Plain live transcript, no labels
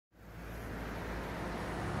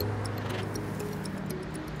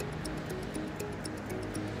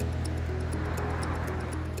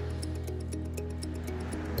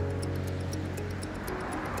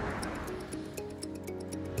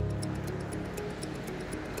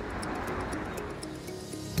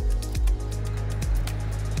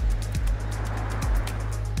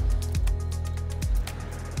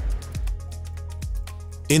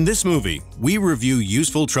In this movie, we review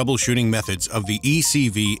useful troubleshooting methods of the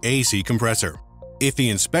ECV AC compressor. If the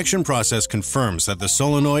inspection process confirms that the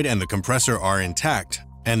solenoid and the compressor are intact,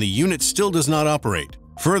 and the unit still does not operate,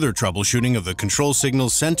 further troubleshooting of the control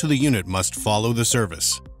signals sent to the unit must follow the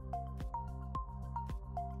service.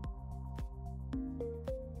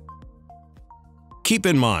 Keep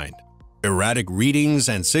in mind, erratic readings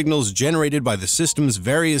and signals generated by the system's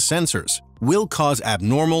various sensors will cause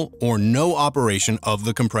abnormal or no operation of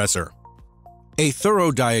the compressor. A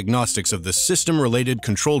thorough diagnostics of the system-related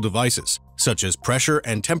control devices, such as pressure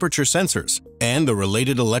and temperature sensors, and the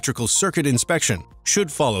related electrical circuit inspection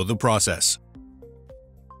should follow the process.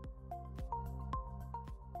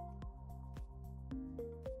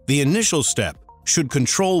 The initial step should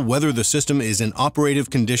control whether the system is in operative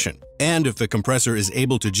condition and if the compressor is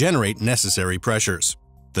able to generate necessary pressures.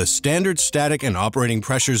 The standard static and operating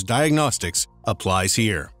pressures diagnostics applies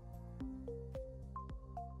here.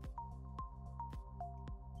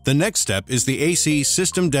 The next step is the AC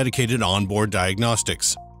system-dedicated onboard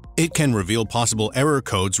diagnostics. It can reveal possible error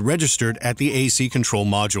codes registered at the AC control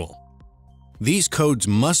module. These codes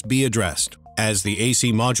must be addressed, as the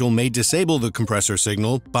AC module may disable the compressor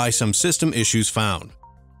signal by some system issues found.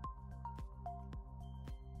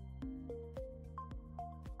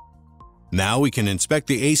 Now we can inspect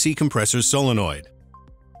the AC compressor solenoid.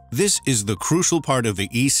 This is the crucial part of the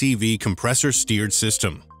ECV compressor steered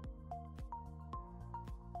system.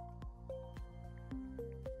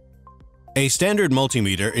 A standard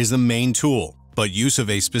multimeter is the main tool, but use of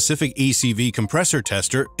a specific ECV compressor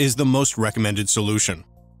tester is the most recommended solution.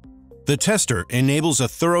 The tester enables a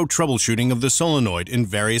thorough troubleshooting of the solenoid in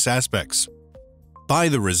various aspects. By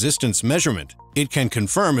the resistance measurement, it can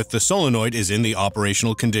confirm if the solenoid is in the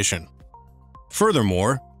operational condition.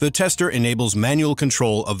 Furthermore, the tester enables manual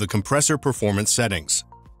control of the compressor performance settings.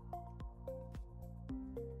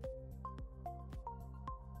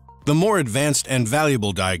 The more advanced and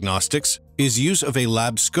valuable diagnostics is use of a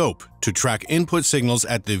lab scope to track input signals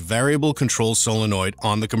at the variable control solenoid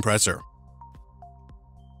on the compressor.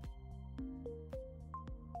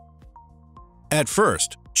 At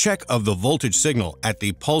first, check of the voltage signal at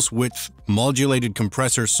the pulse width modulated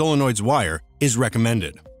compressor solenoid's wire is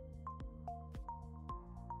recommended.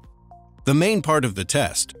 The main part of the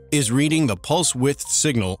test is reading the pulse width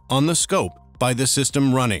signal on the scope by the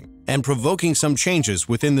system running and provoking some changes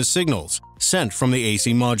within the signals sent from the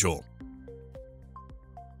AC module.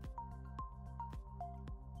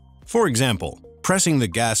 For example, pressing the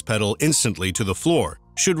gas pedal instantly to the floor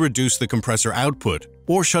should reduce the compressor output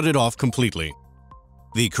or shut it off completely.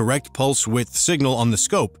 The correct pulse width signal on the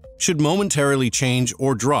scope should momentarily change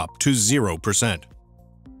or drop to 0%.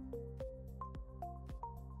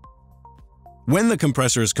 When the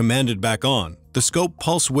compressor is commanded back on, the scope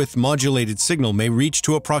pulse width modulated signal may reach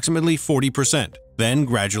to approximately 40%, then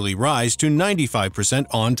gradually rise to 95%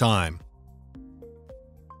 on time.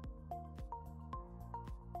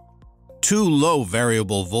 Too low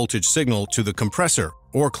variable voltage signal to the compressor,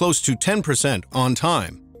 or close to 10% on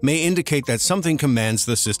time, may indicate that something commands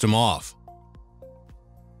the system off.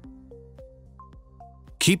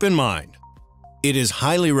 Keep in mind, it is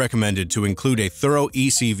highly recommended to include a thorough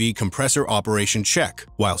ECV compressor operation check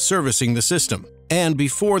while servicing the system and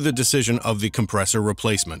before the decision of the compressor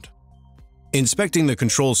replacement. Inspecting the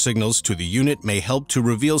control signals to the unit may help to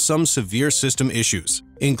reveal some severe system issues,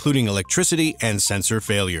 including electricity and sensor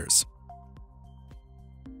failures.